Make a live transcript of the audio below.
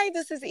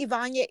This is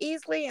Ivania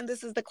Easley, and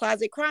this is the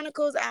Closet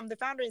Chronicles. I'm the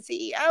founder and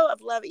CEO of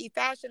Love E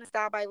Fashion and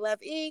Style by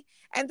Love E.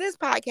 And this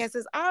podcast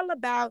is all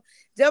about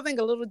delving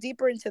a little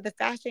deeper into the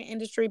fashion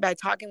industry by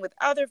talking with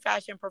other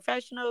fashion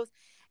professionals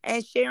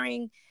and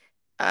sharing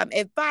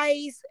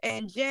advice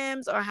and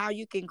gems on how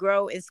you can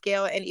grow and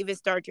scale and even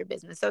start your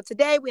business. So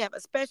today we have a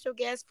special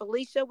guest,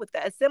 Felicia with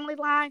the assembly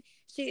line.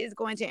 She is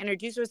going to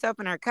introduce herself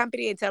and her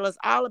company and tell us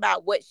all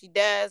about what she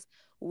does,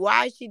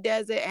 why she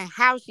does it, and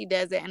how she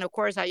does it, and of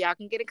course, how y'all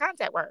can get in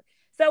contact with her.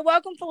 So,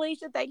 welcome,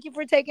 Felicia. Thank you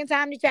for taking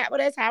time to chat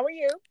with us. How are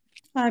you?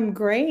 I'm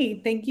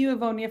great. Thank you,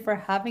 Avonia, for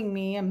having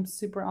me. I'm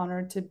super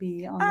honored to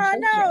be on the Oh, show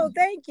no, today.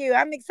 thank you.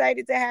 I'm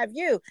excited to have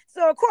you.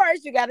 So, of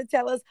course, you got to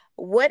tell us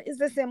what is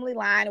the assembly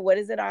line, what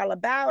is it all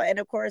about, and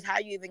of course, how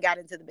you even got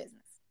into the business.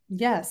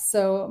 Yes,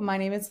 so my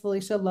name is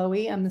Felicia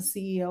Lowy. I'm the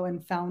CEO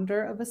and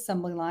founder of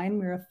Assembly Line.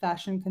 We're a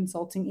fashion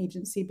consulting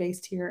agency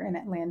based here in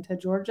Atlanta,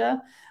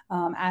 Georgia.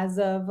 As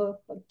of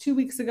 2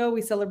 weeks ago,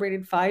 we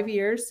celebrated 5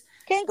 years.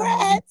 Um,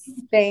 Congrats.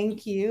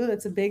 Thank you.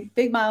 That's a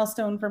big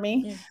milestone for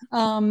me.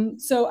 Mm.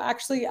 So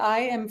actually, I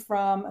am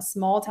from a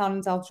small town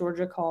in South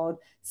Georgia called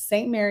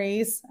St.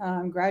 Mary's.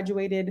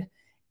 Graduated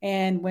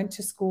and went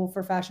to school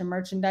for fashion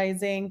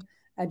merchandising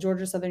at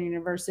Georgia Southern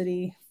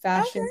University.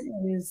 Fashion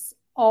Okay. is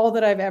all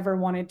that I've ever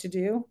wanted to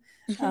do.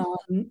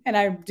 And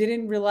I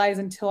didn't realize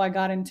until I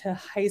got into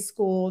high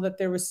school that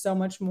there was so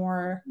much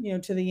more,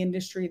 to the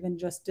industry than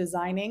just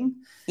designing.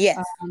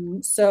 Yes.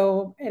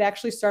 So it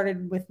actually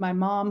started with my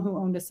mom, who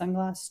owned a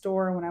sunglass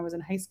store. When I was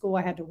in high school,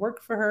 I had to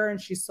work for her, and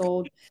she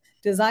sold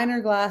designer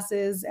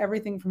glasses,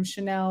 everything from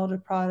Chanel to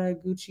Prada,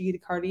 Gucci to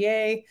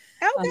Cartier.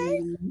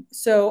 Okay.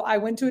 So I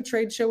went to a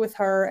trade show with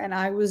her, and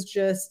I was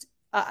just,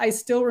 I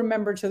still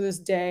remember to this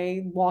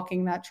day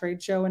walking that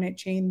trade show, and it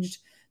changed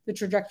the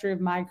trajectory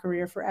of my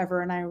career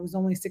forever. And I was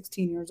only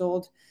 16 years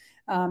old.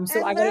 I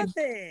So I got a love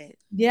it.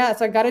 Yeah,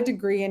 so I got a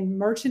degree in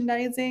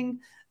merchandising,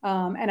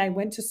 and I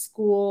went to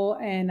school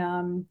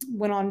and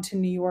went on to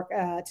New York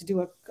to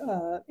do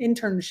a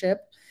internship.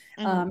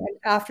 Hmm. And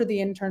after the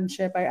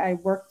internship, I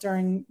worked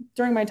during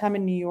my time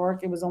in New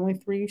York. It was only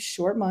 3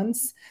 short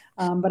months,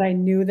 but I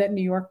knew that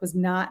New York was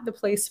not the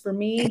place for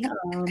me.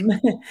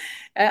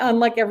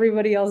 Unlike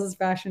everybody else's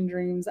fashion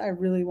dreams, I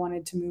really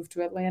wanted to move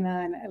to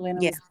Atlanta, and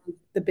Atlanta Yeah. was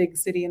the big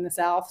city in the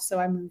South, so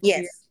I moved here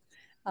Yes.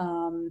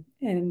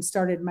 and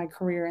started my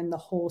career in the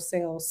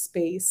wholesale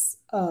space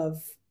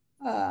of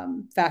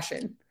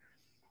fashion.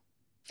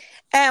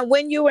 And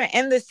when you were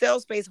in the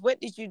sales space,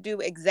 what did you do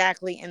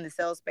exactly in the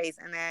sales space?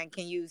 And then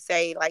can you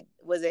say, like,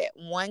 was it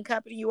one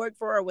company you worked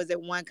for, or was it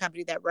one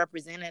company that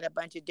represented a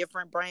bunch of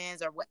different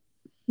brands, or what?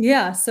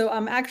 Yeah, so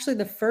actually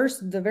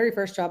the very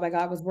first job I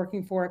got was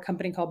working for a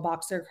company called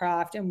Boxer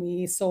Craft, and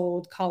we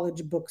sold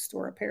college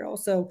bookstore apparel.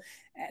 So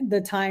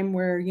the time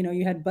where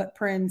you had butt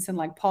prints and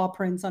like paw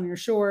prints on your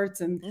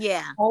shorts and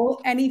Yeah. all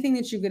anything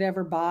that you could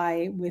ever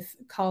buy with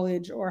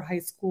college or high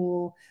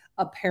school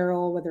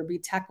apparel, whether it be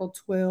tackle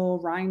twill,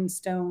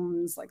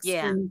 rhinestones, like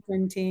Yeah. screen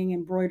printing,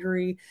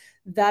 embroidery.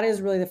 That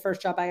is really the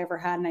first job I ever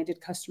had, and I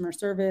did customer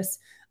service.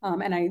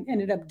 And I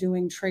ended up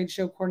doing trade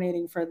show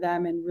coordinating for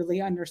them and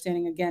really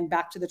understanding, again,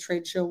 back to the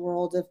trade show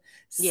world of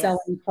Yes.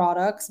 selling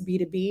products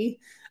B2B,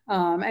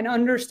 and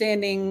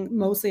understanding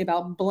mostly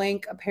about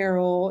blank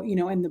apparel,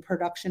 and the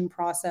production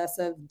process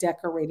of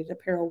decorated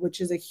apparel,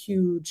 which is a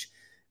huge,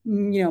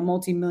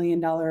 multi-million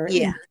dollar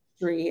Yeah.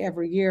 industry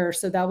every year.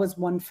 So that was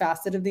one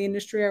facet of the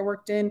industry I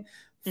worked in.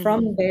 Hmm.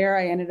 From there,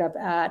 I ended up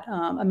at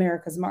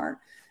America's Mart.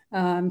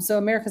 So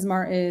America's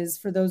Mart is,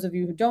 for those of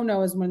you who don't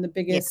know, is one of the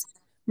Yeah. biggest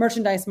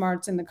merchandise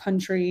marts in the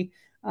country.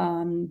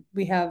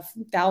 We have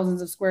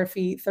thousands of square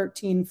feet,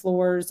 13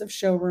 floors of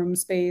showroom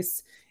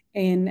space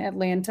in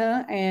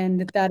Atlanta,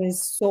 and that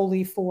is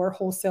solely for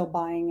wholesale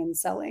buying and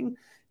selling.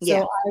 So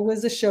Yeah. I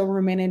was a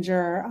showroom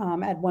manager.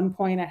 At one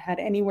point, I had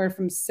anywhere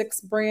from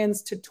 6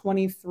 brands to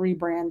 23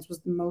 brands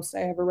was the most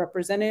I ever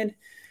represented.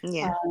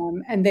 Yeah.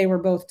 And they were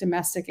both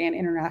domestic and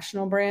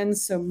international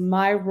brands. So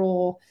my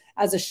role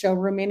as a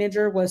showroom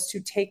manager was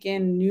to take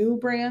in new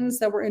brands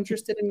that were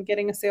interested in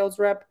getting a sales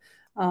rep.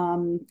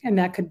 And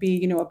that could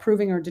be,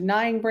 approving or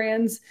denying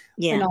brands,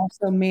 and Yeah.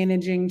 also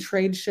managing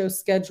trade show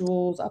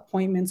schedules,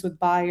 appointments with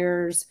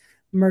buyers,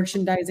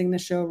 merchandising the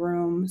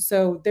showroom.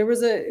 So it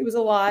was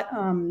a lot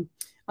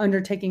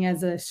undertaking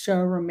as a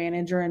showroom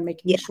manager and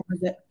making Yeah. sure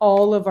that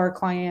all of our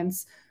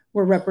clients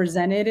were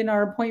represented in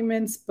our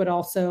appointments, but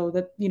also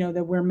that,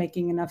 that we're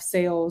making enough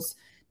sales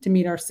to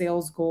meet our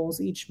sales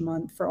goals each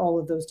month for all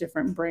of those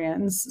different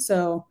brands.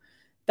 So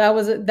that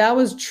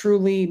was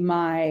truly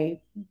my,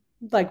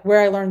 like,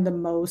 where I learned the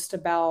most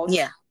about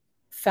Yeah.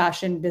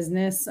 fashion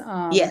business,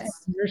 and Yes.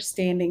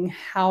 understanding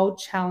how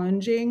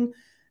challenging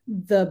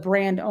the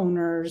brand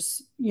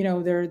owners,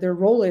 their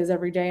role is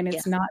every day. And Yeah.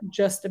 it's not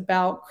just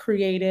about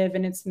creative,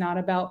 and it's not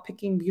about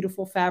picking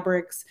beautiful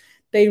fabrics.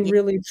 They Yeah.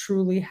 really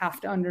truly have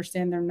to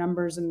understand their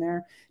numbers and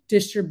their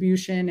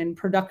distribution and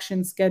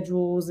production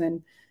schedules,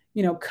 and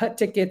cut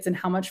tickets and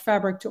how much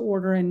fabric to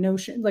order and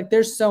notion. Like,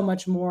 there's so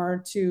much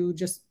more to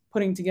just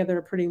putting together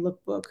a pretty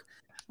lookbook.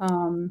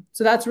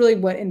 So that's really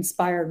what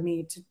inspired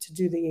me to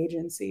do the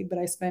agency. But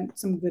I spent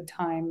some good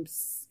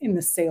times in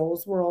the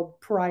sales world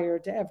prior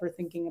to ever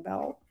thinking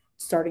about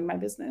starting my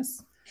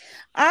business.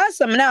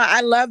 Awesome. No,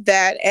 I love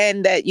that.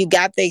 And that you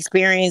got the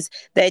experience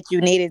that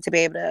you needed to be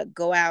able to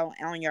go out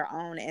on your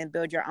own and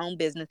build your own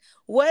business.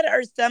 What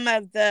are some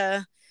of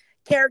the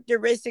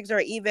characteristics, or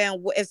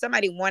even if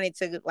somebody wanted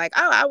to, like,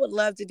 oh, I would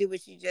love to do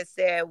what you just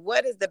said,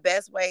 what is the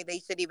best way they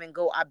should even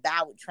go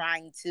about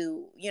trying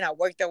to,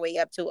 work their way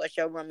up to a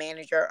showroom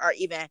manager, or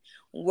even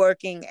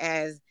working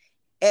as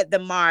at the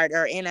mart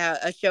or in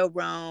a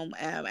showroom,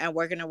 and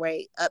working their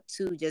way up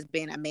to just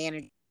being a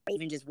manager, or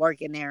even just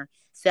working there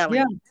Yeah.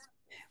 selling?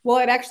 Well,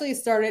 it actually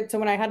started. So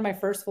when I had my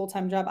first full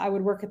time job, I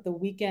would work at the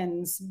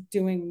weekends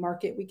doing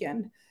market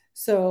weekend.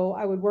 So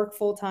I would work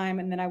full time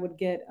and then I would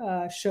get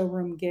a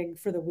showroom gig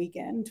for the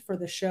weekend for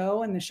the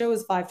show. And the show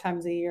is 5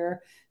 times a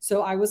year.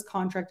 So I was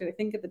contracted. I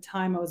think at the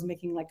time I was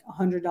making like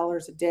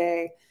 $100 a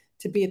day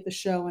to be at the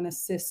show and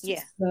assist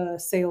Yeah. the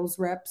sales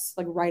reps,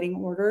 like writing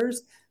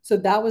orders. So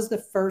that was the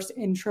first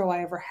intro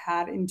I ever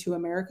had into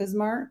America's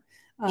Mart.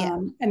 Yeah.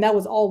 And that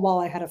was all while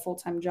I had a full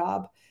time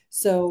job.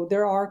 So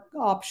there are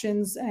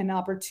options and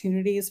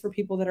opportunities for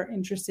people that are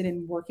interested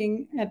in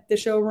working at the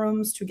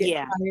showrooms to get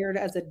Yeah. hired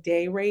as a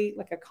day rate,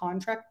 like a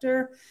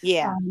contractor.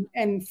 Yeah.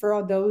 And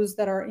for those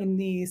that are in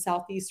the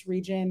Southeast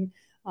region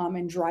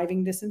and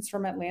driving distance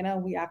from Atlanta,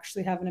 we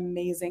actually have an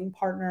amazing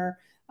partner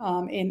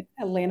in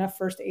Atlanta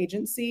First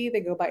Agency.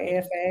 They go by Mhm.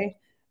 AFA.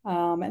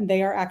 And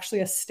they are actually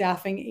a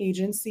staffing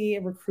agency,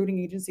 a recruiting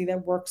agency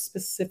that works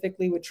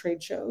specifically with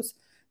trade shows.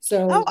 Oh,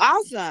 So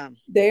awesome.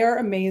 they are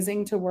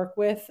amazing to work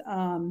with.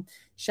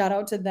 Shout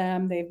out to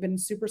them. They've been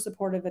super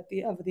supportive at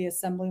the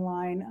assembly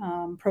line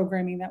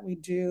programming that we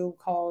do,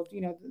 called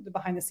the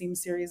behind the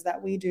scenes series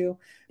that we do.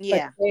 But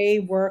Yeah.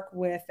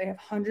 they have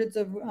hundreds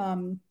of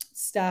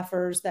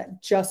staffers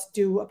that just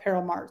do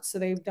apparel marts. So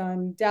they've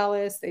done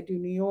Dallas, they do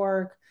New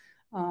York,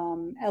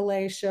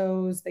 LA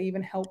shows. They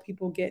even help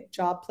people get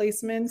job So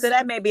placements.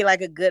 that may be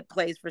like a good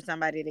place for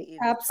somebody to even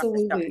try to start.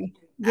 Absolutely.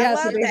 I Yeah,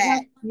 so love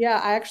that.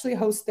 I actually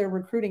host their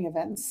recruiting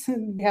events.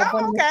 We have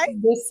Oh, one okay.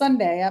 this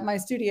Sunday at my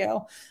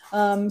studio.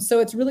 So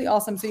it's really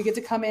awesome. So you get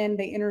to come in,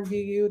 they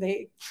interview you,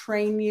 they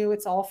train you.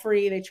 It's all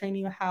free. They train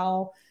you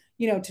how,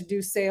 to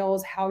do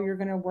sales, how you're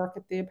going to work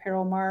at the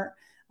apparel mart.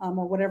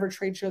 Or whatever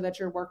trade show that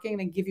you're working,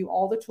 they give you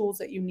all the tools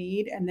that you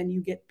need, and then you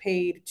get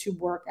paid to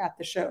work at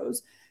the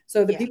shows.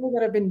 So the Yeah. people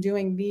that have been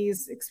doing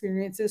these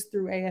experiences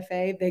through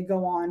AFA, they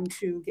go on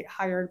to get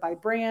hired by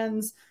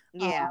brands,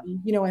 Yeah.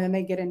 and then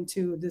they get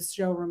into this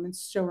showroom and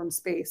showroom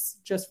space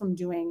just from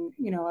doing,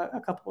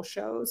 a couple of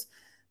shows.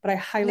 But I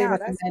highly No,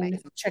 that's recommend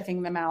amazing.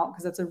 checking them out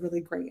because that's a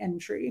really great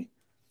entry.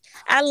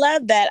 I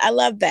love that. I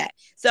love that.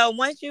 So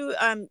once you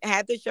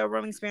had the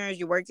showroom experience,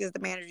 you worked as the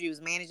manager, you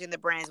was managing the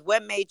brands.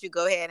 What made you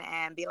go ahead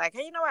and be like,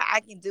 hey, you know what? I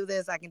can do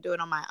this. I can do it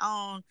on my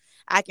own.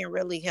 I can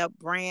really help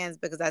brands,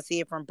 because I see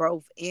it from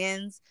both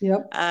ends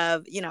Yep.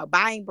 of,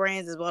 buying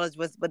brands, as well as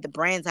what the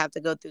brands have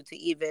to go through to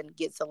even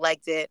get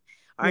selected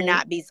or Right.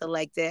 not be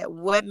selected.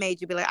 What made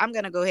you be like, I'm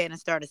gonna go ahead and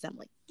start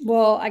assembly?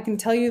 Well, I can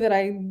tell you that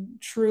I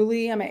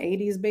truly am an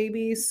 80s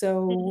baby.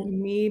 So Oh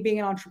me being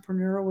an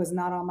entrepreneur was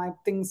not on my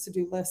things to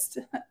do list.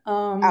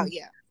 Um,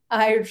 yeah.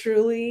 I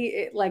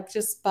truly, like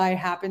just by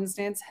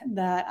happenstance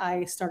that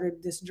I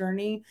started this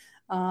journey.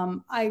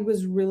 I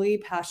was really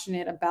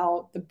passionate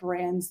about the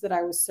brands that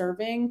I was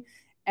serving,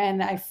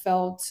 and I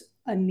felt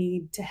a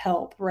need to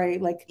help,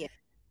 right? Like Yeah.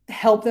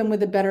 help them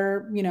with a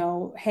better,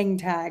 hang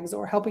tags,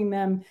 or helping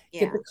them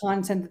get Yeah. the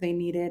content that they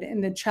needed.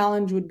 And the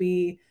challenge would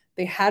be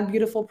they had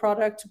beautiful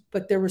product,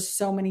 but there were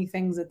so many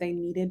things that they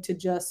needed to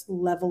just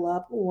level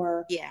up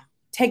or Yeah.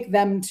 take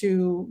them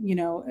to,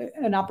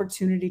 an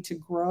opportunity to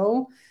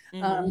grow.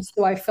 Mm-hmm.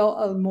 So I felt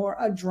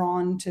a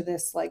drawn to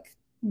this like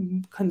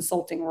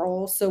consulting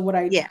role. So what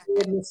I Yeah.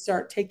 did was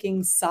start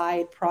taking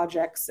side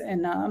projects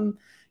and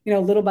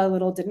little by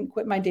little, didn't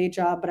quit my day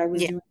job, but I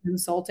was Yeah. doing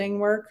consulting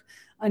work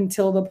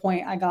until the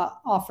point I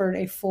got offered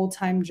a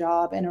full-time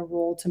job and a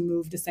role to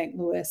move to St.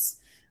 Louis.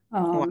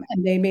 Wow.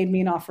 And they made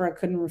me an offer I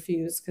couldn't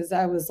refuse because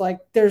I was like,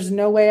 there's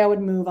no way I would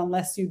move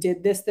unless you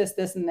did this, this,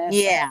 this, and this, and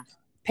Yeah.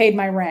 paid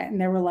my rent.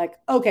 And they were like,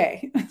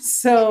 okay.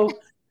 So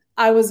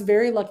I was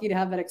very lucky to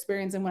have that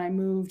experience. And when I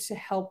moved to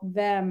help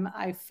them,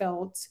 I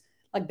felt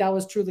like that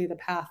was truly the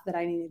path that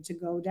I needed to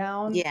go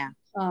down. Yeah.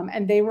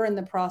 And they were in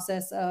the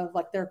process of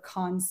like their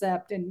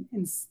concept and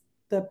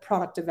the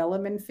product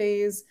development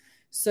phase.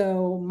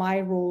 So my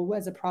role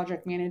as a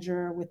project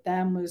manager with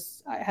them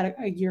was I had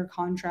a year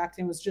contract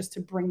and it was just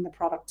to bring the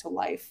product to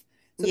life.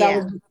 So that Yeah.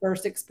 was the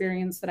first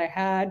experience that I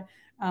had.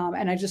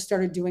 And I just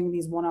started doing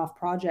these one-off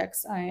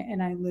projects.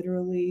 I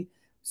literally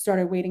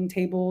started waiting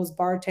tables,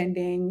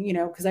 bartending,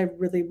 because I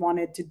really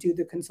wanted to do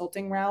the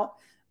consulting route.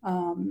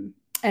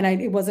 And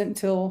it wasn't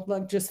until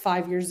like just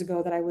 5 years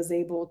ago that I was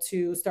able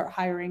to start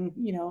hiring,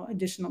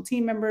 additional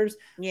team members.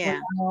 We're Yeah.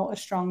 now a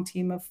strong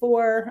team of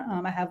four.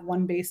 I have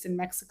one based in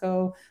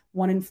Mexico,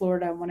 one in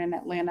Florida, and one in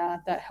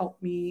Atlanta that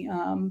helped me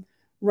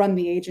run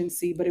the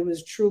agency, but it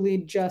was truly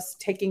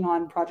just taking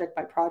on project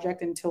by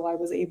project until I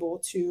was able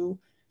to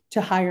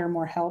hire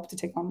more help to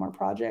take on more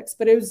projects.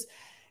 But it was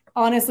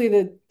honestly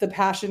the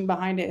passion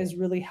behind it is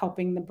really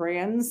helping the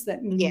brands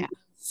that Yeah. need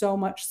so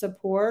much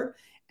support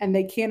and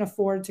they can't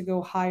afford to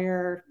go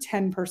hire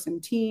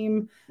 10-person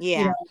team. You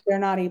know, Yeah. they're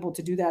not able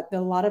to do that.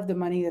 A lot of the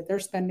money that they're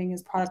spending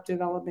is product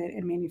development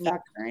and Yeah.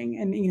 manufacturing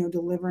and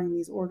delivering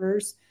these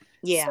orders.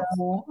 So Yeah.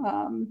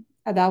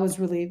 that was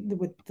really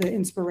with the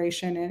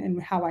inspiration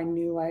and how I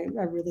knew I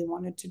really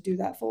wanted to do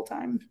that full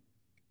time.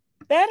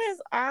 That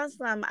is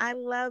awesome. I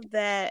love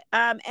that.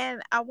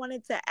 And I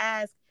wanted to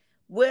ask,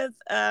 with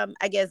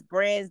I guess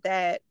brands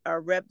that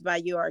are repped by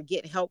you or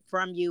get help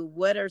from you,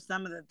 what are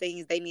some of the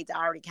things they need to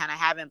already kind of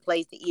have in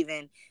place to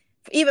even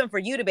for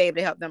you to be able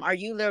to help them? Are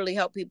you literally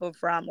help people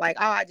from like,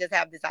 oh, I just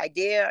have this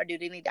idea, or do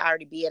they need to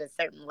already be at a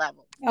certain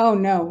level? Oh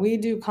no, we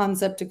do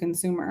concept to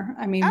consumer.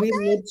 I mean, we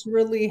Okay.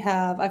 literally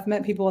have, I've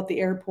met people at the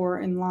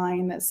airport in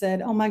line that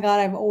said, "Oh my God,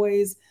 I've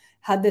always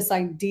had this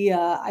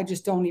idea. I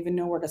just don't even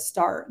know where to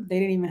start." They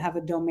didn't even have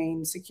a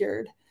domain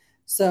secured.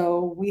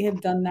 So we have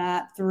done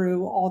that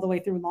through all the way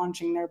through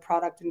launching their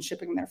product and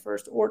shipping their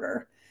first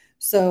order.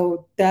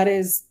 So that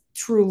is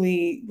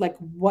truly like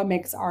what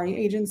makes our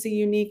agency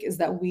unique is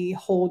that we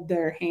hold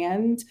their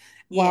hand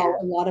while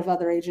Yeah. a lot of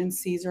other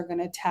agencies are going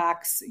to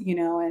tax,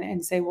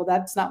 and say, well,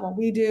 that's not what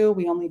we do.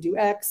 We only do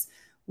X.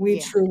 We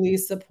Yeah. truly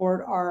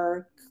support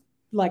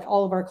like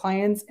all of our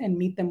clients and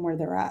meet them where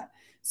they're at.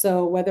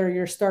 So whether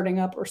you're starting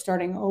up or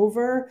starting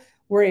over,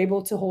 we're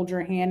able to hold your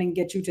hand and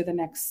get you to the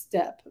next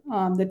step.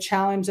 The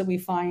challenge that we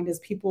find is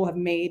people have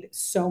made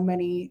so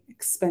many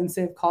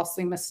expensive,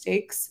 costly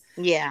mistakes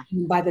Yeah.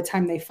 by the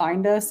time they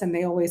find us, and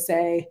they always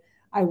say,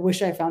 I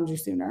wish I found you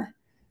sooner.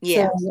 So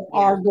Yeah.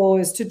 our Yeah. goal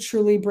is to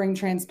truly bring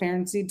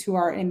transparency to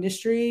our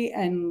industry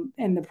and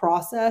the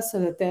process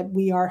so that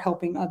we are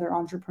helping other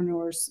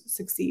entrepreneurs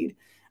succeed.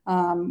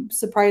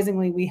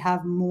 Surprisingly, we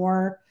have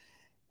more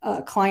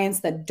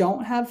clients that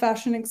don't have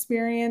fashion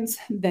experience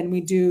than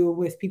we do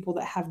with people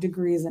that have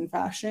degrees in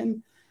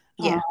fashion.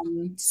 Yeah.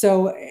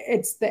 So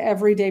it's the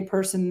everyday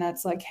person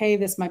that's like, hey,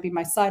 this might be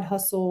my side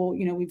hustle.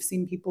 We've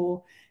seen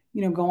people,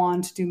 go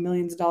on to do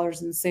millions of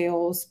dollars in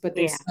sales, but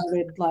they Yeah.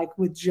 started like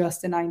with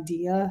just an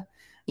idea.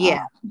 Uh,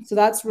 Yeah. so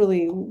that's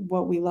really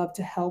what we love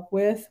to help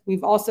with.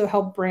 We've also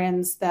helped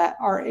brands that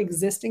are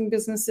existing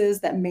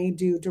businesses that may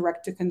do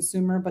direct to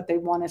consumer, but they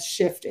want to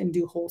shift and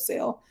do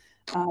wholesale.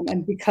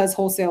 And because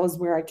wholesale is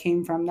where I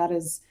came from, that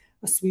is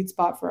a sweet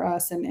spot for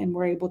us, and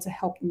we're able to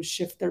help them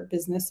shift their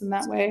business in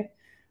that way.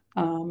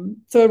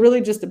 So it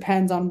really just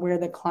depends on where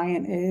the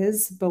client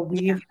is, but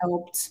Yeah. we've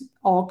helped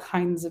all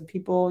kinds of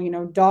people,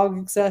 dog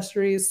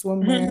accessories,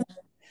 swimwear,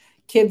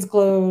 kids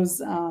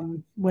clothes,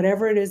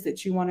 whatever it is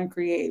that you want to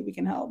create, we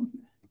can help.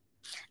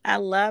 I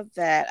love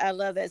that. I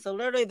love that. So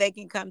literally they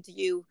can come to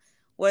you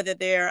whether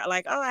they're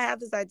like, "Oh, I have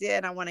this idea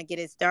and I want to get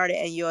it started,"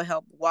 and you'll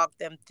help walk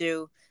them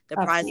through the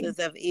Absolutely.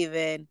 process of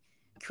even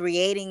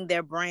creating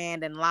their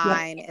brand and Yep.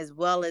 line as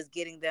well as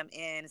getting them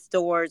in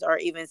stores or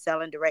even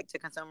selling direct to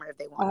consumer if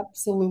they want.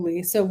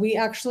 Absolutely. So we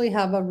actually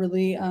have a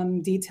really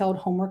detailed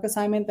homework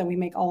assignment that we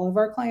make all of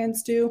our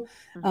clients do.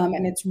 Hmm.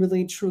 And it's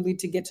really truly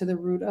to get to the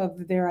root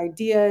of their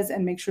ideas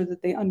and make sure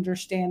that they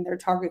understand their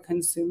target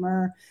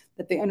consumer,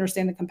 that they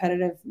understand the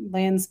competitive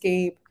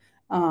landscape.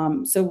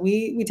 So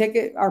we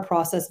take our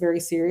process very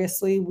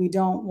seriously. We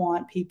don't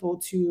want people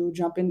to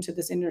jump into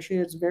this industry.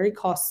 It's very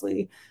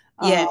costly.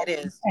 Um, Yeah, it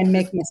is. and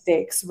make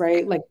mistakes,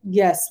 right? Like,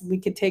 yes, we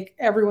could take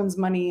everyone's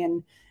money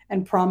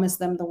and promise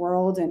them the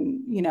world,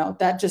 and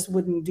that just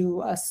wouldn't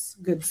do us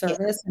good Yeah.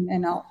 service,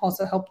 and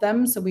also help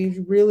them. So we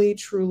really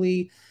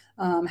truly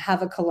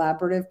have a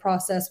collaborative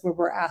process where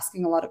we're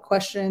asking a lot of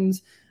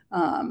questions.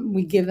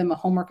 We give them a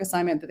homework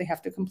assignment that they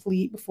have to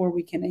complete before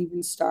we can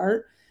even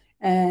start,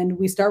 and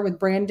we start with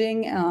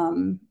branding,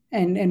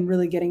 and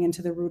really getting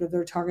into the root of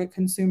their target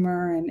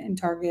consumer, and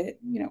target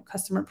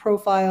customer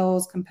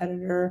profiles,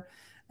 competitor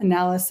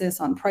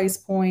analysis on price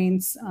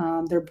points,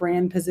 their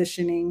brand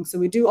positioning. So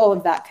we do all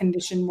of that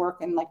condition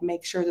work and like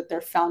make sure that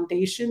their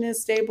foundation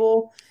is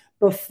stable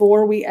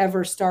before we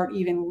ever start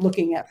even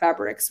looking at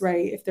fabrics,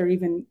 right? If they're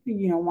even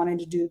wanting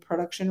to do the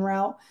production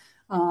route,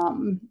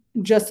 um,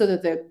 just so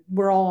that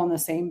we're all on the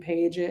same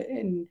page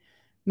and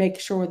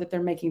make sure that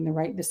they're making the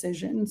right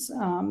decisions.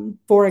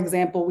 For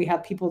example, we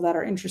have people that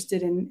are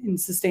interested in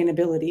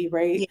sustainability, Yeah.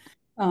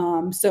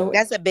 right? So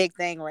That's a big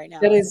thing right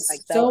that now. is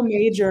Like so so.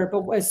 major,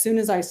 but as soon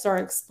as I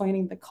start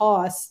explaining the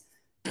costs,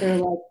 they're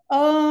like,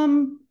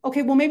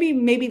 okay, well,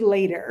 maybe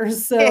later.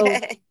 So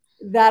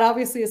that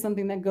obviously is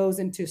something that goes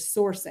into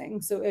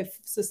sourcing. So if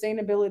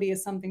sustainability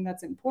is something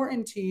that's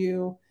important to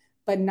you,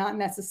 but not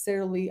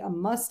necessarily a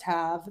must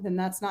have, then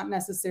that's not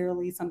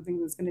necessarily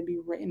something that's going to be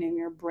written in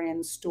your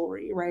brand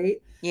story,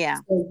 right? Yeah.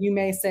 So you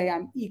may say,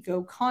 I'm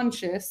eco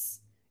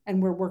conscious,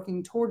 and we're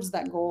working towards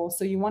that goal.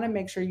 So you want to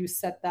make sure you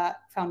set that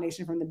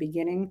foundation from the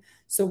beginning.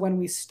 So when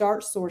we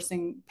start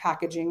sourcing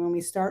packaging, when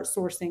we start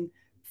sourcing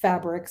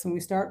fabrics, when we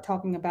start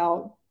talking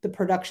about the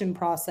production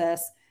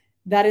process,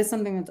 that is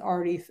something that's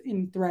already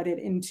threaded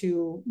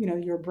into,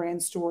 your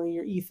brand story,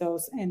 your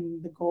ethos,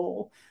 and the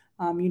goal.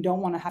 You don't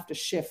want to have to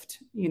shift,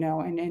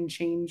 and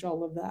change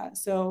all of that.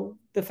 So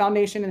the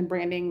foundation and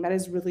branding, that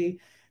is really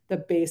the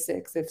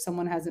basics. If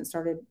someone hasn't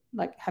started,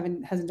 like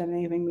hasn't done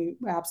anything, we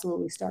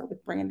absolutely start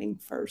with branding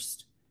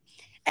first.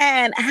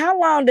 And how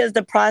long does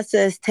the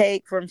process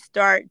take from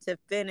start to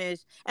finish?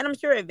 And I'm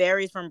sure it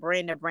varies from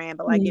brand to brand,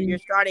 but like if you're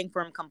Mhm. starting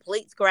from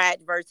complete scratch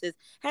versus,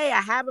 hey,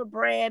 I have a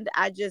brand,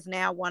 I just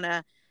now want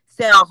to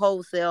sell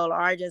wholesale, or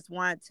I just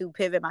want to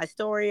pivot my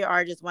story, or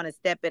I just want to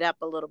step it up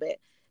a little bit.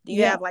 Do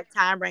you Yeah. have like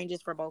time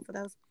ranges for both of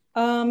those?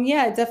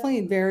 Yeah, it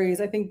definitely varies.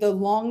 I think the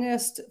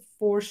longest,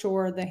 for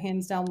sure, the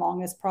hands down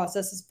longest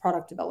process is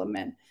product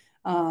development.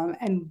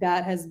 And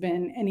that has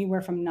been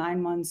anywhere from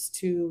 9 months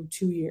to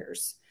 2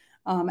 years.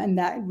 And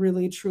that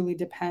really truly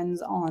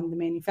depends on the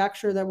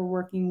manufacturer that we're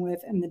working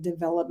with and the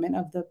development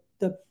of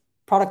the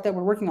product that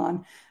we're working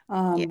on.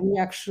 Yeah. We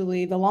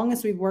actually, the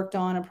longest we've worked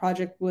on a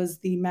project was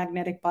the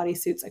magnetic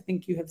bodysuits. I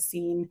think you have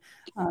seen,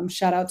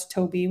 shout out to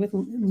Toby with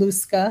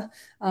Luska,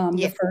 the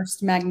Yeah.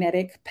 first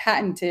magnetic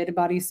patented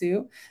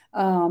bodysuit.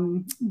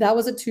 That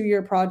was a 2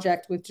 year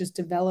project with just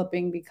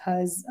developing,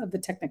 because of the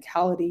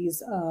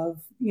technicalities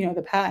of,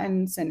 the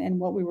patents, and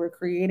what we were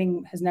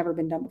creating has never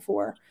been done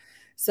before.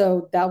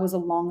 So that was a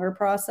longer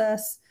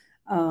process.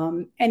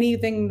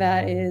 Anything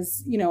that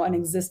is, an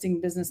existing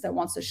business that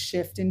wants to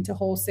shift into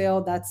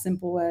wholesale, that's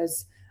simple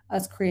as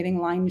us creating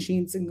line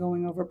sheets and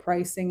going over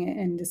pricing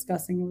and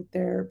discussing with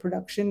their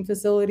production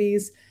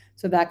facilities.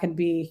 So that could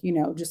be,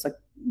 just like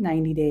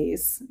 90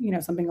 days,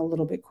 something a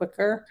little bit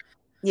quicker.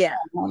 Yeah.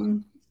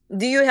 Um,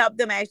 Do you help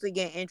them actually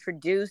get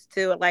introduced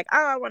to it? Like,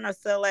 oh, I want to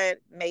sell at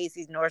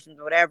Macy's, Nordstrom's,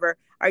 whatever.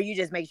 Or you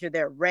just make sure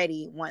they're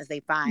ready once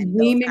they find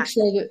We those make kinds of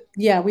sure things? that,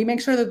 yeah, we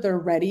make sure that they're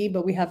ready,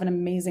 but we have an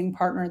amazing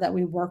partner that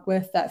we work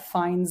with that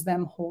finds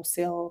them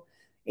wholesale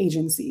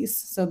agencies.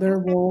 So their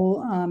Okay.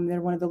 role,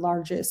 they're one of the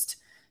largest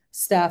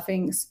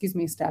staffing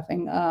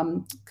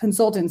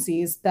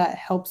consultancies that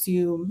helps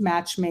you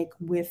match make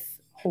with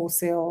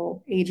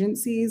wholesale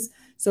agencies.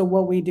 So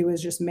what we do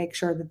is just make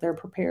sure that they're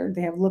prepared.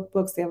 They have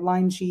lookbooks, they have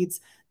line sheets,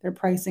 their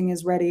pricing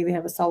is ready, they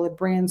have a solid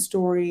brand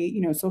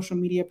story, social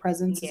media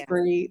presence is Yeah.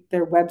 great,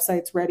 their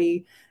website's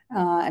ready,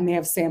 and they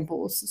have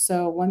samples.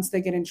 So once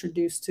they get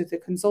introduced to the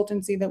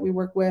consultancy that we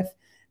work with,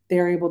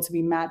 they're able to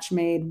be match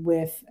made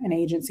with an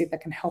agency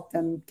that can help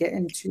them get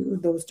into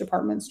those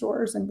department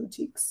stores and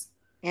boutiques.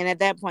 And at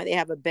that point, they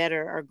have a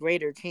better or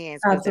greater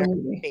chance because they're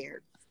Absolutely.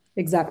 prepared.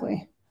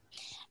 Exactly.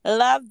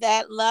 Love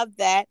that. Love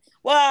that.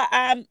 Well,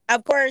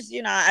 of course,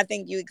 I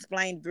think you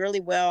explained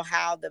really well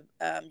how the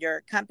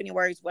your company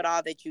works, what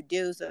all that you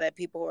do, so that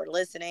people who are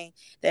listening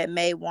that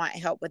may want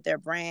help with their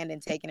brand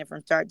and taking it from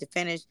start to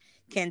finish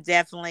can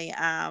definitely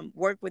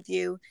work with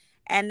you.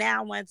 And now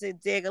I want to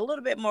dig a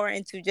little bit more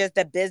into just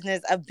the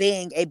business of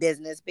being a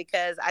business,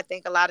 because I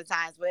think a lot of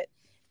times with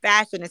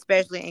fashion,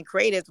 especially in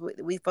creatives,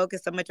 we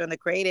focus so much on the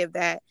creative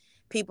that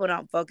people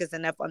don't focus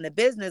enough on the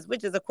business,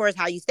 which is of course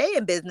how you stay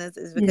in business,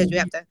 is because you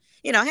have Mhm.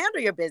 to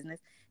handle your business.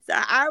 So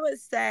I would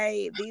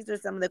say these are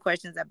some of the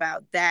questions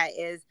about that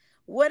is,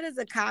 what is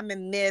a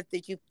common myth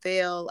that you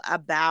feel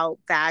about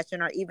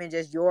fashion, or even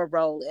just your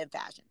role in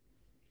fashion?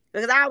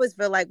 Because I always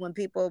feel like when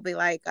people be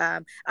like,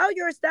 oh,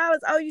 you're a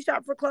stylist, oh, you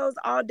shop for clothes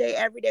all day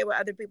every day with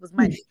other people's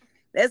money,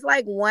 that's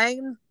like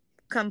one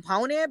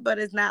component, but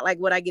it's not like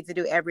what I get to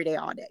do every day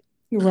all day.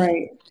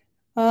 Right.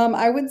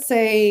 I would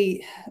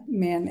say,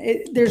 man,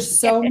 there's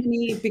so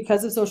many,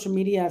 because of social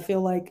media. I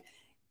feel like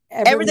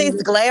everyone,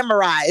 Everything's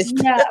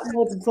glamorized. yeah,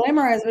 well, it's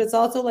glamorized, but it's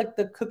also like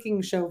the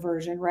cooking show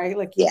version, right?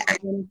 Like you Yeah.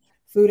 put in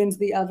food into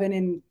the oven,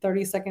 and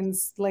 30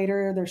 seconds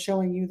later, they're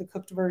showing you the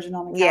cooked version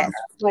on the counter.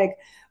 Yes. Like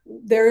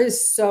there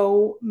is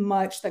so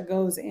much that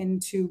goes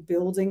into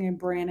building a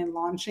brand and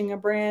launching a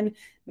brand,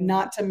 Hmm.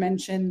 not to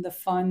mention the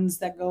funds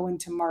that go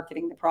into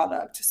marketing the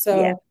product. Yeah.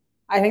 So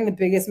I think the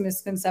biggest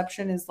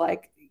misconception is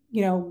like,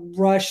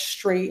 rush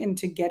straight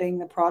into getting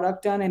the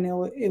product done and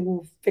it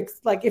will fix,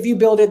 like if you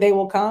build it, they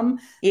will come.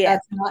 Yeah.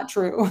 That's not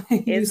true.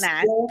 You It's not.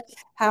 still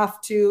have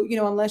to,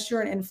 unless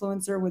you're an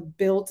influencer with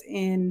built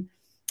in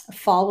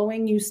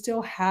following, you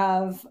still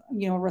have,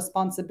 a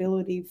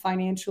responsibility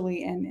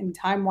financially and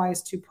time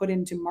wise to put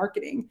into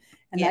marketing.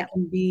 And Yeah. that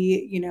can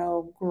be,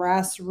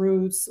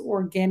 grassroots,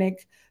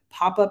 organic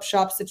pop-up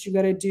shops that you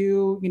got to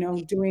do,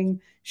 doing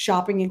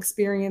shopping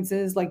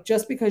experiences. Like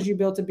just because you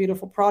built a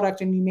beautiful product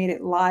and you made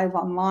it live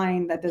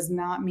online, that does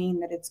not mean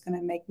that it's going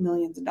to make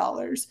millions of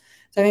dollars.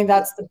 So I think Yeah.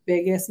 that's the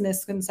biggest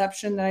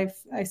misconception that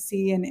I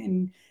see,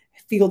 and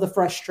feel the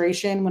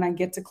frustration when I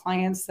get to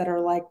clients that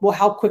are like, well,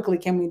 how quickly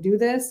can we do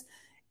this?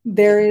 Yeah.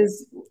 There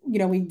is,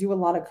 we do a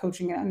lot of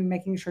coaching and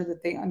making sure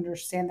that they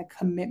understand the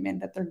commitment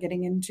that they're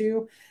getting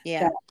into,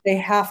 Yeah. that they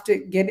have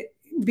to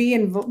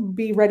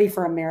be ready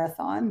for a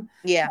marathon.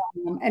 Yeah.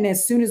 And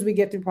as soon as we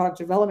get through product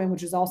development,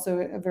 which is also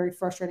a very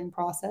frustrating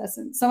process,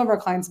 and some of our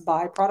clients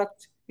buy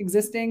product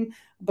existing,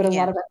 but a Yeah.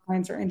 lot of our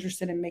clients are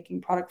interested in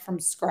making product from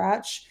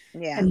scratch.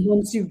 Yeah. And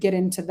once you get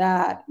into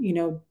that,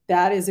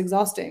 that is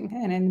exhausting.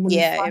 And then when you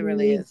Yeah, it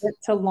really finally is. get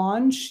to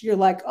launch, you're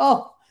like,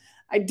 oh,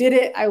 I did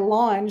it, I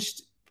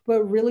launched.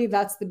 But really,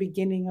 that's the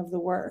beginning of the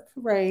work,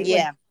 right? Like,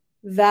 Yeah.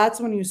 that's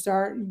when you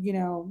start,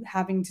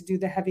 having to do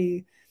the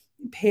heavy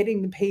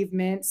hitting the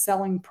pavement,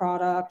 selling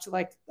product,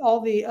 like all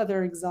the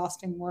other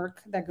exhausting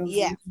work that goes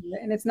Yeah. into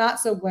it. And it's not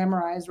so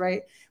glamorized,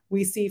 right?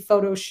 We see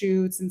photo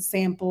shoots and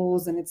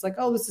samples, and it's like,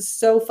 oh, this is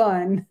so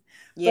fun.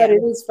 But Yeah.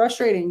 it is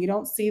frustrating. You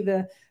don't see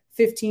the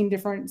 15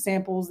 different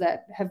samples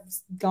that have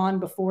gone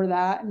before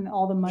that, and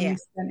all the money Yeah.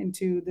 spent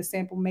into the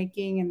sample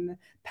making and the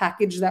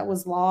package that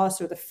was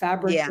lost or the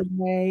fabric Yeah.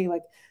 delay,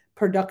 like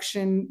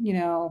production,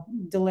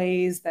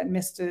 delays that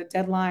missed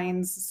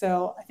deadlines.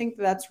 So I think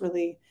that's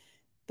really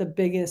the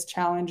biggest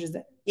challenge is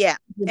that Yeah,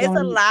 you're it's a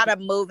going. lot of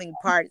moving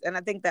parts. And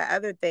I think the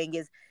other thing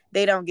is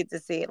they don't get to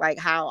see it like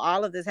how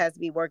all of this has to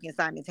be working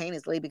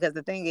simultaneously, because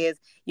the thing is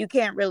you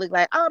can't really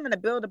like, oh, I'm going to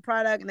build a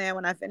product, and then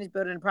when I finish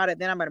building the product,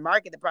 then I'm going to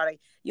market the product.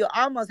 You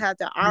almost have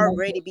to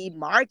already be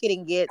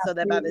marketing it so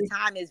that by the Absolutely.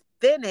 time it's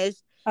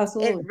finished, it's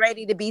Absolutely.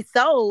 ready to be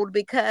sold,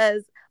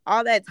 because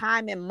all that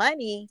time and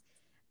money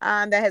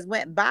that has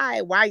went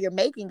by while you're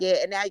making it,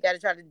 and now you got to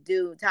try to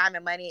do time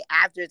and money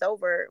after it's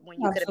over when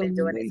you could have been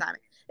doing it Absolutely. time.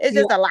 It's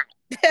Yeah, just a lot.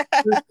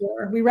 for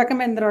sure. We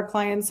recommend that our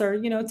clients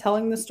are,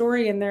 telling the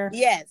story and they're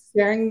Yes.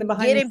 sharing the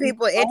behind the Getting scenes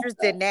people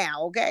interested process.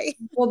 now, okay?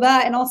 Well,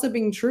 that and also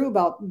being true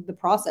about the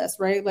process,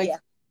 right? Yeah. Like,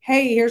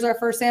 hey, here's our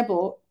first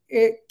sample.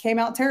 It came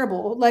out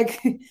terrible. Like,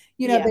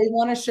 Yeah. they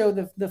want to show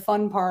the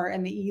fun part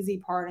and the easy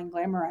part and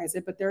glamorize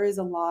it, but there is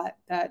a lot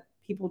that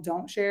people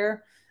don't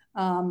share.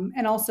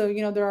 And also,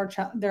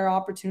 there are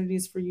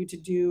opportunities for you to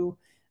do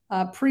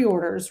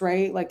pre-orders,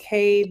 right? Like,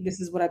 hey, this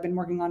is what I've been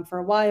working on for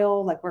a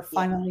while. Like, we're Yeah.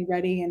 finally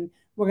ready and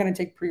we're going to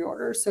take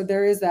pre-orders. So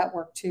there is that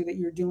work too that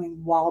you're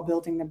doing while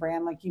building the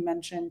brand, like you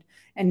mentioned,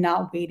 and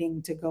not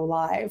waiting to go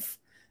live.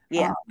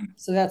 Yeah. Um,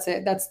 so that's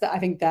it. I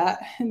think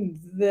that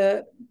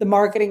the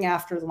marketing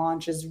after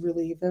launch is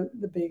really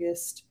the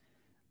biggest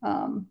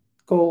um,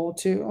 goal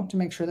to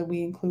make sure that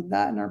we include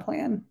that in our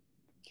plan.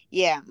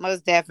 Yeah,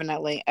 most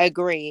definitely.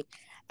 Agreed.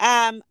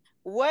 Um,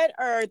 what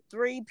are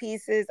three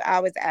pieces? I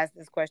always ask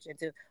this question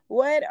too.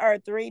 What are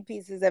three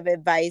pieces of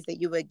advice that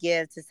you would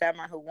give to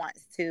someone who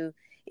wants to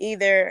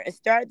either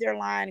start their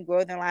line,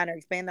 grow their line, or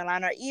expand their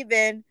line, or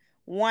even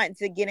want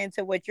to get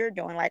into what you're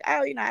doing? Like,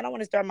 oh, I don't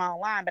want to start my own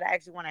line, but I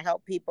actually want to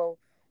help people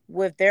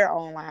with their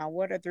own line.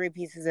 What are three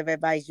pieces of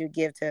advice you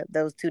give to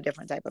those two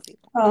different type of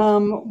people?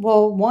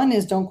 Well, one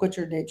is don't quit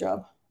your day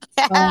job.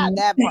 Um,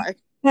 That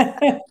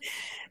part.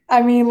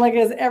 I mean, like,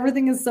 as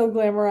everything is so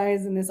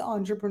glamorized in this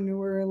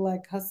entrepreneur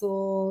like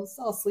hustle,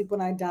 I'll sleep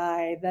when I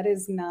die. That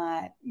is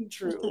not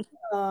true.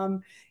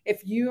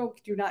 If you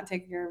do not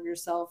take care of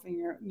yourself and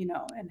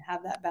and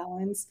have that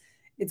balance,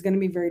 it's going to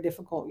be very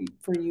difficult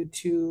for you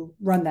to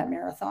run that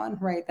marathon,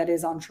 right? That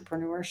is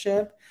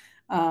entrepreneurship.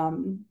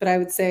 But I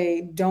would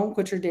say don't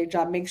quit your day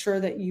job. Make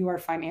sure that you are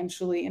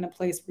financially in a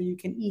place where you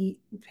can eat,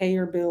 pay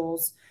your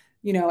bills,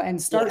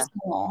 and start Yeah.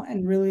 small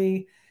and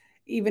really,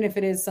 even if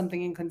it is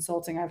something in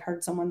consulting. I've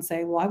heard someone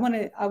say, well, I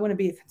want to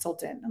be a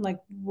consultant. I'm like,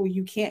 well,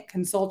 you can't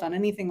consult on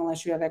anything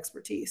unless you have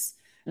expertise.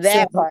 So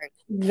That part.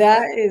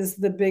 that is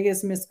the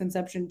biggest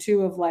misconception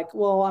too, of like,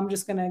 well, I'm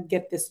just going to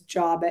get this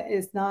job.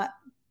 It's not,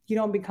 you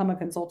don't become a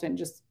consultant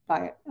just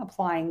by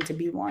applying to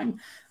be one.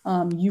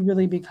 You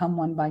really become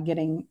one by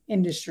getting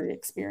industry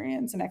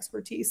experience and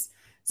expertise.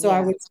 So I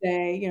Yeah. would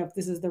say, if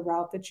this is the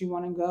route that you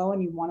want to go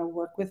and you want to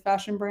work with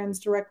fashion brands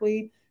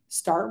directly,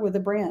 start with a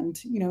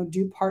brand,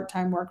 do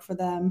part-time work for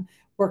them,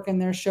 work in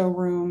their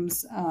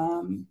showrooms.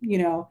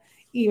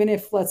 Even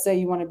if, let's say,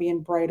 you want to be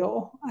in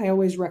bridal, I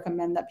always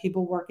recommend that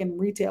people work in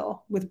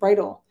retail with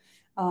bridal.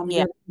 Yeah.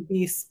 You're going to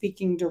be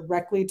speaking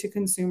directly to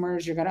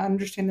consumers. You're going to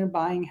understand their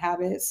buying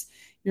habits.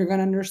 You're going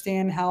to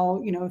understand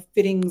how,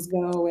 fittings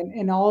go,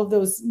 and all of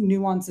those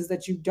nuances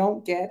that you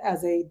don't get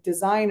as a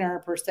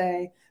designer per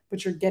se,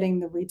 but you're getting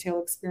the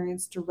retail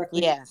experience directly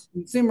with Yes. the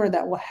consumer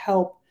that will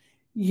help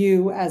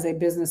you as a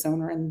business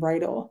owner in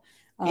bridal.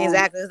 Um,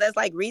 Exactly. 'Cause that's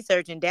like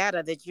research and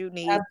data that you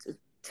need that's,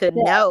 to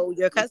yeah, know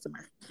your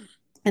customer.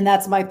 and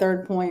that's my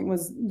third point,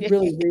 was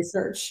really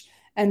research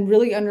and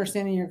really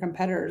understanding your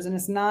competitors. And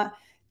it's not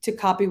to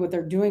copy what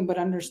they're doing, but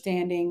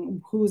understanding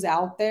who's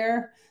out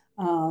there,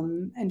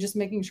 and just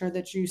making sure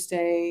that you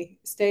stay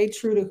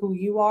true to who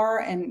you are,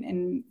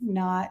 and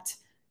not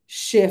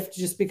shift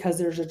just because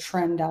there's a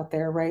trend out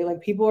there, right? Like,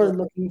 people are Yeah.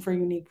 looking for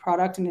unique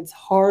product, and it's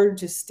hard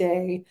to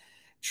stay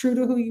true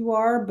to who you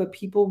are, but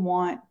people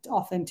want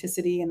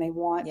authenticity and they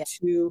want Yeah.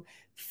 to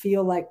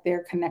feel like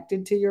they're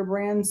connected to your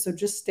brand. So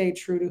just stay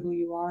true to who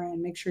you are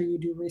and make sure you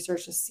do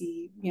research to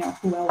see,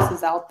 who else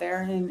is out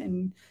there,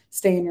 and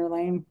stay in your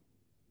lane.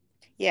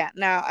 Yeah.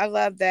 No, I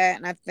love that.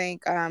 And I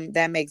think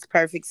that makes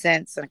perfect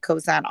sense, and I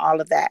co-sign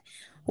all of that.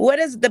 What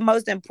is the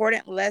most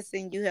important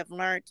lesson you have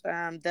learned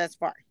thus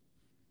far?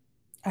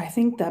 I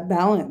think that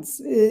balance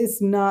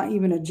is not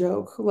even a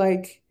joke.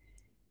 Like,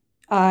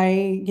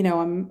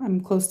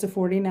 I'm close to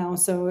 40 now,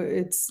 so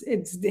it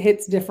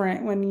hits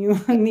different when you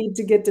need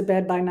to get to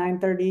bed by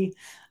 9:30.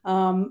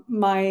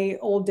 My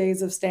old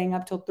days of staying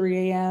up till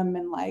 3 a.m.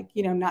 and like,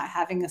 not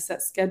having a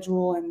set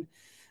schedule and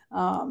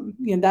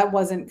that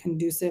wasn't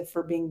conducive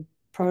for being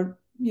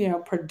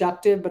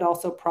productive, but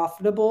also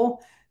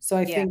profitable. So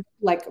I Yeah. think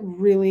like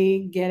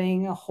really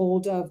getting a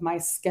hold of my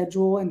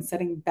schedule and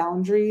setting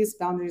boundaries.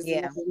 Boundaries is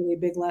like Yeah. a really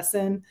big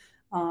lesson.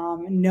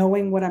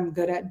 Knowing what I'm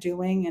good at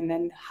doing and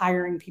then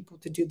hiring people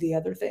to do the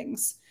other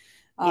things.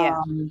 Yeah.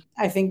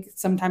 I think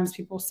sometimes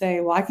people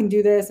say, well, I can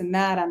do this and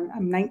that.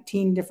 I'm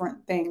 19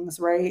 different things,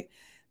 right?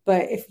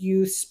 But if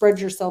you spread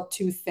yourself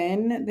too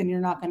thin, then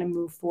you're not going to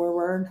move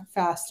forward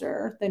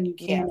faster than you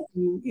Yeah.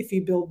 can if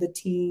you build the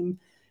team,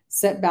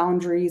 set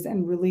boundaries,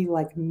 and really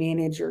like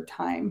manage your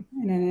time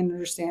and then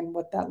understand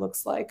what that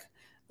looks like.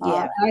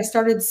 Yeah. I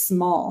started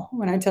small.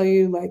 When I tell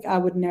you, like, I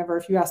would never,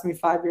 if you asked me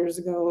 5 years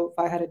ago, if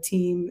I had a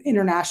team,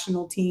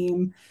 international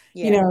team,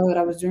 Yeah. that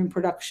I was doing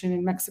production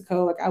in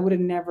Mexico, like, I would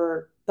have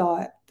never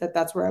thought that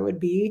that's where I would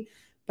be.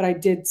 But I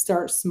did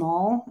start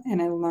small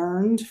and I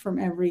learned from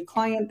every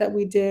client that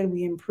we did.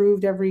 We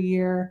improved every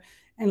year.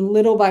 And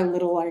little by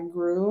little, I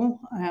grew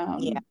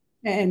Yeah.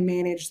 and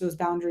managed those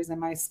boundaries in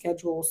my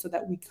schedule so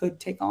that we could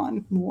take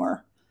on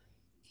more.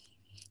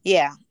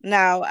 Yeah,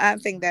 no, I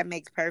think that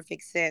makes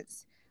perfect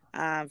sense,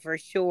 for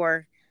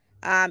sure.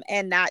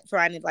 And not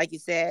trying to, like you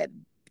said,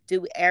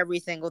 do every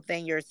single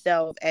thing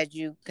yourself as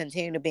you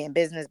continue to be in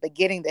business, but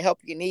getting the help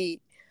you need.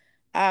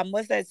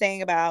 What's that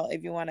saying about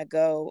if you want to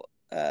go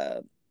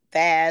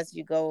fast,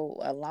 you go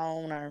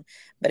alone, or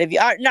but if you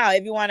are no,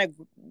 if you want to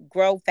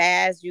grow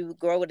fast, you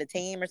grow with a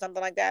team or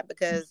something like that,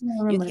 because I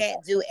you remember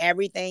can't do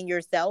everything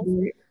yourself.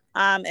 that.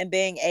 And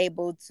being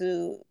able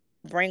to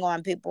bring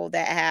on people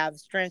that have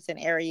strengths in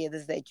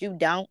areas that you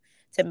don't,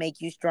 to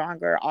make you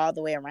stronger all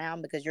the way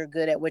around, because you're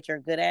good at what you're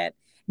good at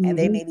and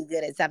they Mhm. may be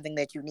good at something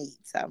that you need.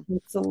 So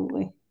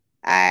Absolutely.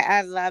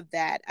 I love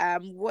that.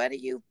 What do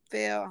you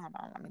feel? Hold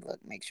on, let me look,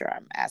 make sure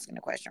I'm asking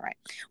the question right.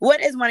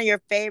 What is one of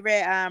your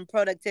favorite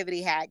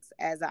productivity hacks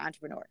as an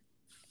entrepreneur?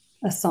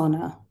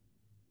 Asana.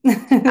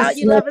 Oh,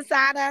 you So, love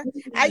Asana?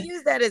 I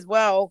use that as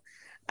well.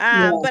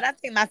 yeah. But I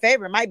think my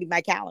favorite might be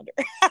my calendar.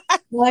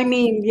 Well, I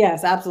mean,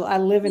 yes, absolutely. I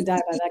live and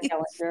die by that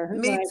calendar.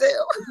 Me Like,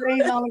 too. if it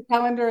ain't on the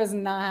calendar, is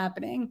not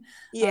happening.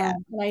 Yeah,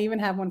 And I even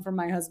have one for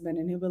my husband,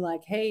 and he'll be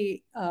like,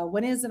 "Hey,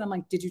 when is it?" I'm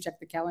like, "Did you check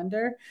the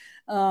calendar?"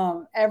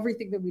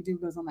 Everything that we do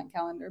goes on that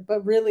calendar.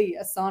 But really,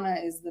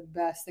 Asana is the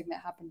best thing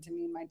that happened to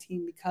me and my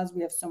team because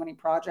we have so many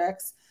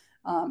projects.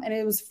 And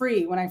it was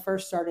free when I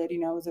first started. It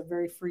was a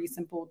very free,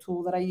 simple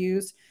tool that I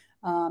used.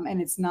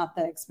 And it's not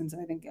that expensive.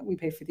 I think we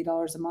pay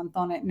 $50 a month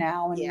on it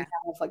now, and we yeah,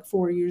 have like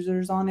 4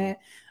 users on it.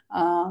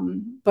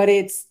 But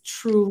it's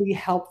truly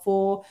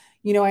helpful.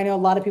 I know a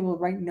lot of people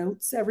write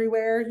notes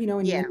everywhere, and you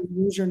yeah, want to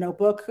use your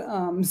notebook.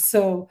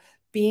 So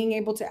being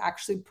able to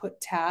actually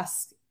put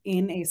tasks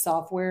in a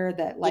software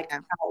that like yeah,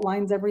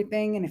 outlines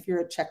everything. And if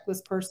you're a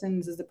checklist person,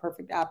 this is the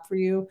perfect app for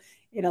you.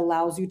 It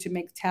allows you to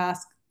make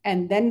tasks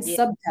and then yeah,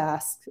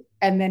 subtasks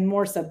and then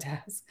more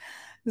subtasks.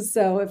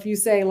 So if you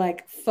say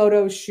like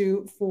photo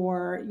shoot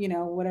for,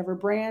 whatever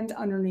brand,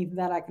 underneath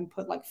that, I can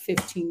put like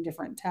 15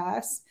 different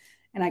tasks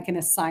and I can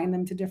assign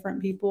them to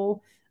different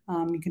people.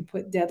 You can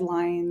put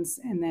deadlines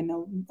and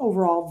then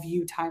overall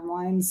view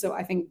timelines. So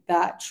I think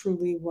that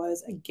truly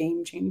was a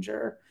game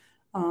changer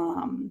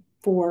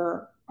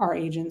for our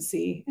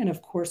agency and,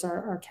 of course,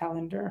 our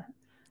calendar.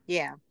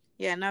 yeah,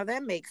 yeah. No,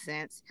 that makes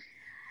sense.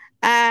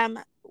 Um,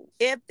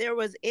 if there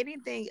was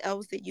anything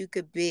else that you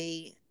could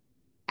be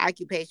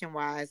occupation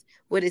wise,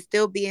 would it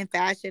still be in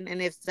fashion?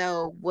 And if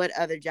so, what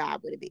other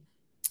job would it be?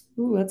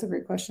 Ooh, that's a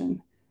great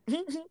question.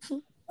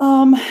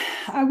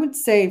 I would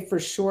say for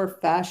sure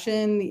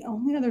fashion. The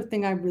only other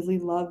thing I really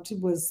loved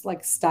was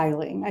like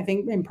styling. I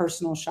think in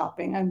personal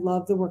shopping. I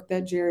love the work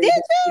that Jerry Did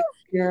does,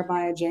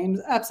 Jeremiah James.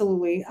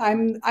 Absolutely.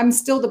 I'm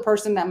still the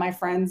person that my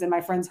friends and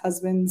my friends'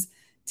 husbands you?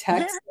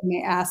 text and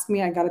they ask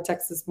me. I got a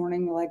text this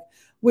morning like,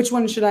 which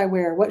one should I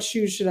wear? What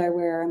shoes should I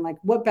wear? And like,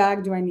 what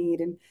bag do I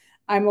need? And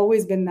I've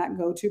always been that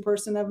go-to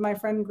person of my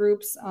friend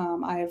groups.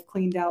 I have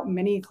cleaned out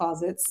many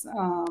closets,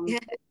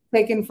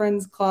 taken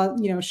friends'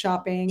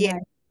 shopping. Yeah.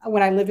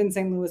 When I lived in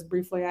St. Louis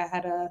briefly, I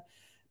had a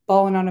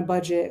balling on a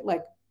budget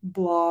like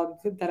blog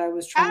that I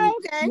was trying to Oh,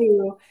 okay.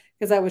 do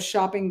because I was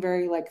shopping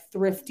very like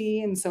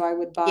thrifty. And so I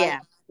would buy Yeah.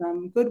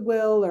 from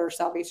Goodwill or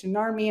Salvation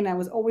Army. And I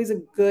was always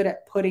good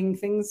at putting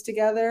things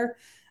together.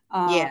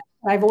 Yeah.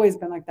 I've always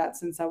been like that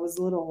since I was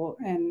little.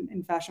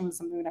 And fashion was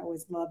something that I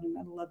always loved. And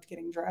I loved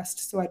getting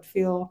dressed. So I'd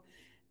feel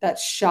that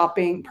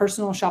shopping,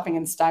 personal shopping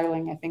and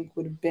styling, I think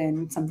would have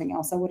been something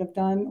else I would have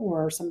done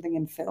or something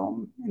in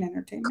film and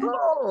entertainment.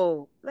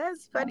 Cool.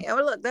 That's funny. Oh,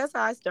 look, that's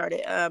how I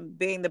started.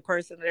 Being the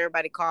person that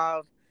everybody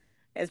called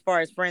as far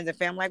as friends and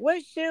family, like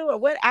what shoe or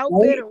what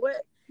outfit Right? or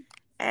what,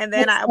 and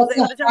then That's I was that's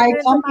a able to turn high it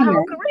into my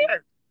whole compliment.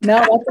 career.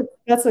 No,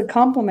 that's a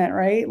compliment,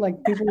 right?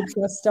 Like people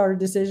trust our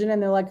decision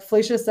and they're like,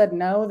 Felicia said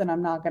no, then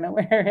I'm not gonna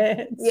wear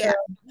it. So Yeah.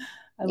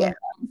 I Yeah. love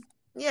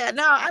that. Yeah,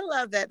 no, I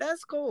love that.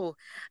 That's cool.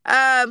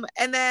 And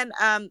then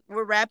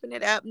we're wrapping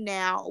it up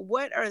now.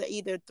 What are the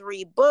either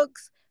three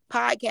books,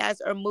 podcasts,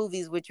 or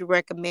movies would you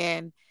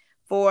recommend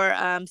for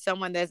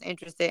someone that's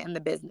interested in the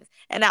business?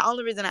 And the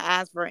only reason I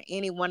ask for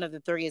any one of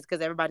the three is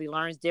because everybody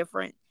learns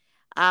different.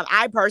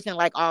 I personally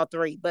like all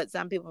three, but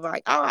some people are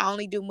like, "Oh, I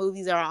only do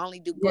movies, or I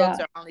only do books,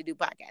 Yeah. or I only do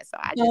podcasts." So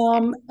I just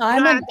ask. You don't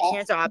I'm an have to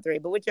answer all three,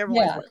 but whichever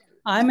ones Yeah, work.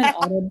 I'm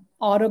an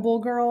audible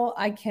girl.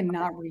 I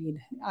cannot read.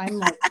 I'm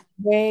like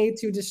way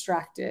too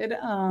distracted.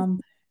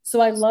 So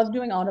I love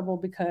doing audible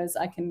because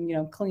I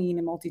can, clean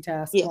and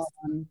multitask Yes,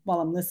 while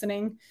I'm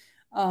listening.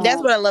 that's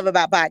Um, what I love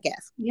about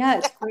podcasts. yeah,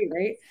 it's great,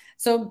 right?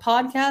 So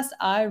podcast,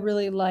 I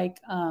really like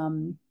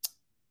How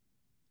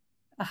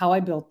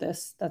I Built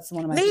This. That's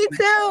one of my Me favorite.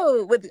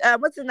 too. With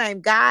what's his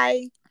name,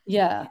 Guy?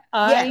 Yeah,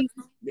 Yes,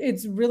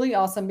 it's really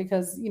awesome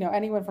because,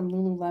 anyone from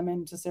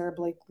Lululemon to Sarah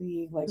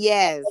Blakely, like I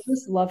yes,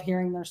 just love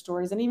hearing their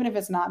stories. And even if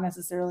it's not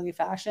necessarily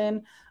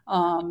fashion,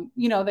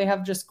 they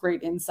have just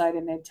great insight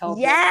and they tell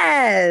the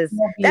yes.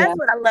 That's BS.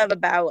 what I love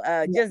about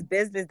Yeah, just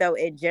business though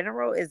in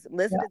general is yeah,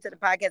 listening to the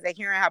podcast and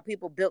hearing how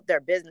people built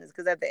their business.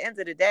 Because at the end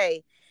of the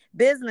day,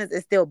 business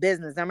is still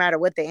business, no matter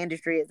what the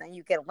industry is, and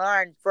you can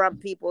learn from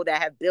people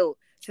that have built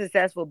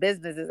successful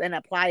businesses and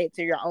apply it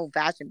to your own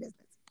fashion business.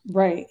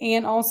 right.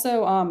 And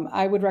also,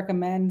 I would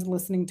recommend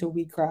listening to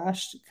We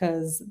Crashed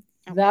because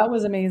Okay. that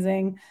was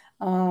amazing.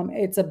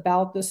 It's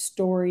about the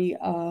story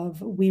of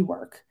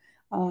WeWork.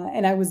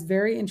 And I was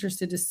very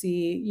interested to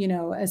see,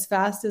 as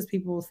fast as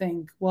people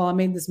think, well, I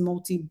made this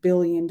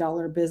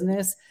multi-billion-dollar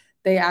business,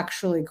 they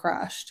actually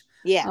crashed.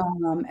 Yeah.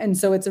 And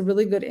so it's a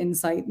really good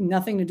insight,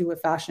 nothing to do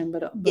with fashion,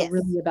 but Yes.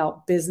 really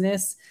about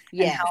business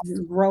and Yes. how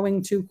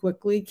growing too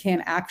quickly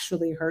can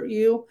actually hurt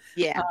you.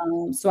 Yeah.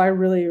 So I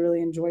really, really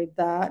enjoyed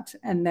that.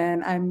 And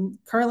then I'm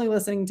currently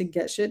listening to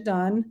Get Shit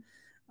Done,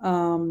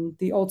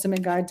 The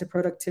Ultimate Guide to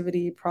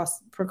Productivity,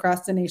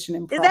 Procrastination,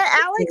 and Is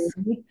that Alex?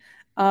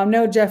 Profitability.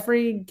 No,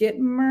 Jeffrey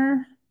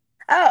Gitmer.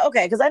 Oh,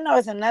 okay. Because I know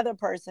it's another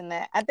person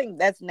that I think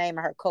that's the name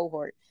of her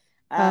cohort.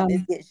 Is Um,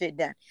 get shit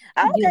done.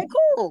 Oh, yeah, okay,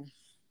 cool.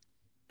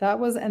 that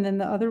was, and then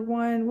the other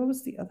one, what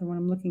was the other one?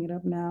 I'm looking it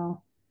up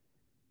now.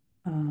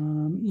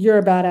 You're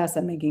a Badass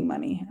at Making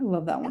Money. I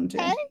love that one Okay,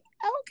 too.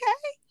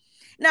 okay.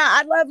 Now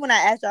I love when I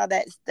ask y'all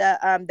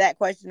that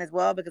question as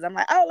well because I'm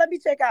like, oh, let me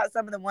check out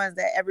some of the ones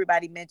that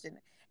everybody mentioned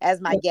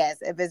as my Yeah. guess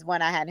if it's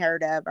one I hadn't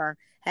heard of or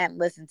hadn't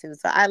listened to.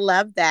 So I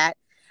love that.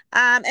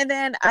 And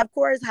then of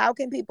course, how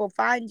can people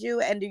find you?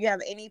 And do you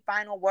have any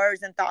final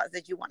words and thoughts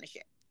that you want to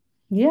share?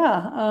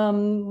 Yeah,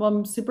 well,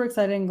 I'm super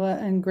excited and,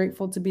 glad and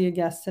grateful to be a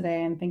guest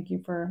today, and thank you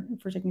for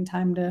taking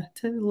time to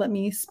let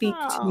me speak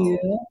to you.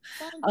 Oh,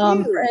 thank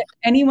For you.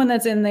 anyone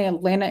that's in the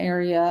Atlanta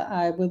area,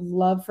 I would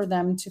love for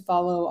them to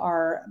follow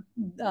our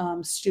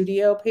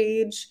studio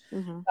page.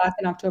 Hmm. Back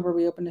in October,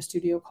 we opened a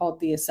studio called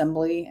The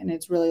Assembly, and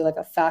it's really like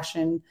a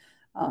fashion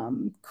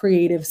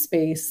creative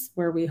space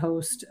where we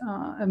host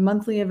a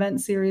monthly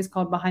event series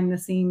called Behind the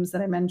Seams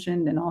that I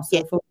mentioned, and Yeah.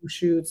 also photo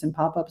shoots and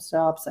pop up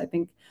stops. I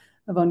think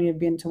I've only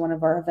been to one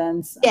of our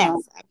events. Yes,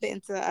 I've been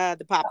to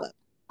the pop up.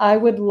 I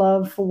would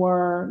love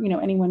for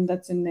anyone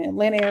that's in the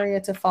Atlanta area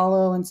to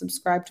follow and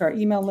subscribe to our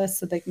email list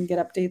so they can get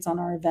updates on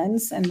our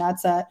events, and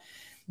that's at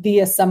the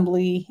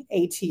Assembly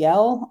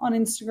ATL on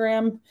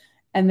Instagram,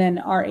 and then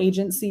our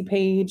agency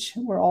page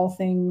where all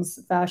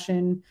things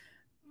fashion,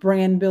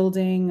 brand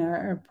building,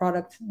 or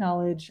product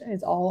knowledge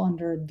is all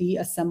under the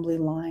Assembly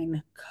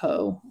Line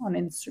Co on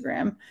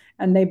Instagram,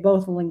 and they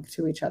both link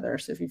to each other.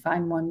 So if you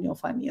find one, you'll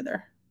find the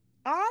other.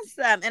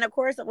 Awesome. And of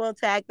course, we'll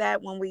tag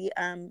that when we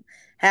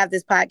have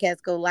this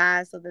podcast go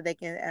live so that they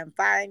can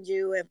find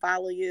you and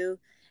follow you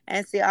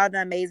and see all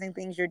the amazing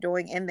things you're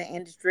doing in the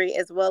industry,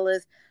 as well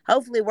as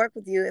hopefully work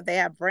with you if they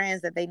have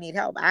brands that they need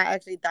help. I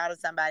actually thought of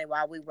somebody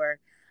while we were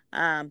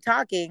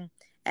talking,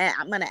 and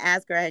I'm going to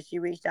ask her has she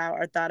reached out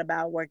or thought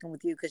about working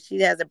with you because she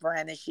has a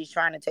brand that she's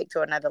trying to take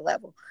to another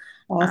level.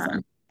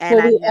 Awesome. And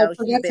Well, I I know she's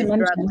forgot to been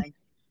mention. struggling.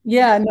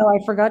 Yeah, no,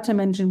 I forgot to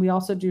mention we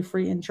also do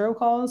free intro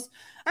calls.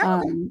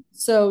 Oh,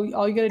 So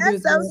all you got to do that's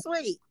is so go,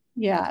 sweet.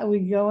 yeah, we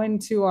go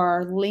into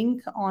our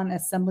link on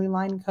Assembly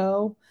Line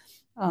Co.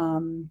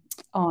 Um,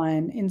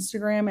 on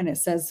Instagram, and it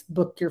says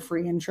book your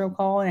free intro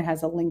call, and it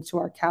has a link to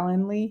our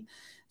Calendly.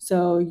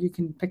 So you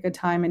can pick a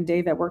time and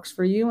day that works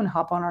for you and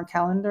hop on our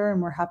calendar, and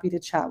we're happy to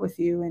chat with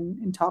you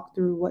and talk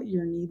through what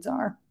your needs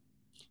are.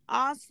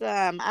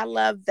 Awesome. I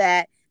love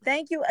that.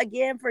 Thank you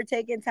again for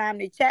taking time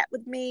to chat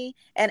with me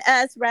and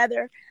us,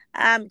 rather.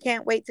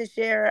 Can't wait to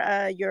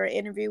share your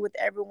interview with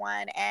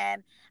everyone.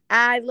 And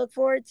I look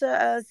forward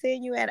to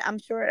seeing you, and I'm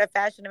sure at a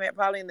fashion event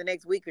probably in the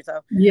next week or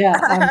so. Yeah,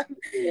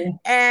 absolutely.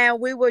 And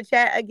we will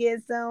chat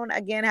again soon.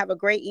 Again, have a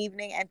great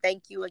evening and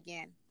thank you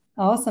again.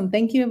 Awesome.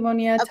 Thank you,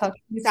 Avonia. Okay. Talk to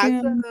you Talk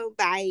soon. soon.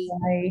 Bye.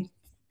 Bye.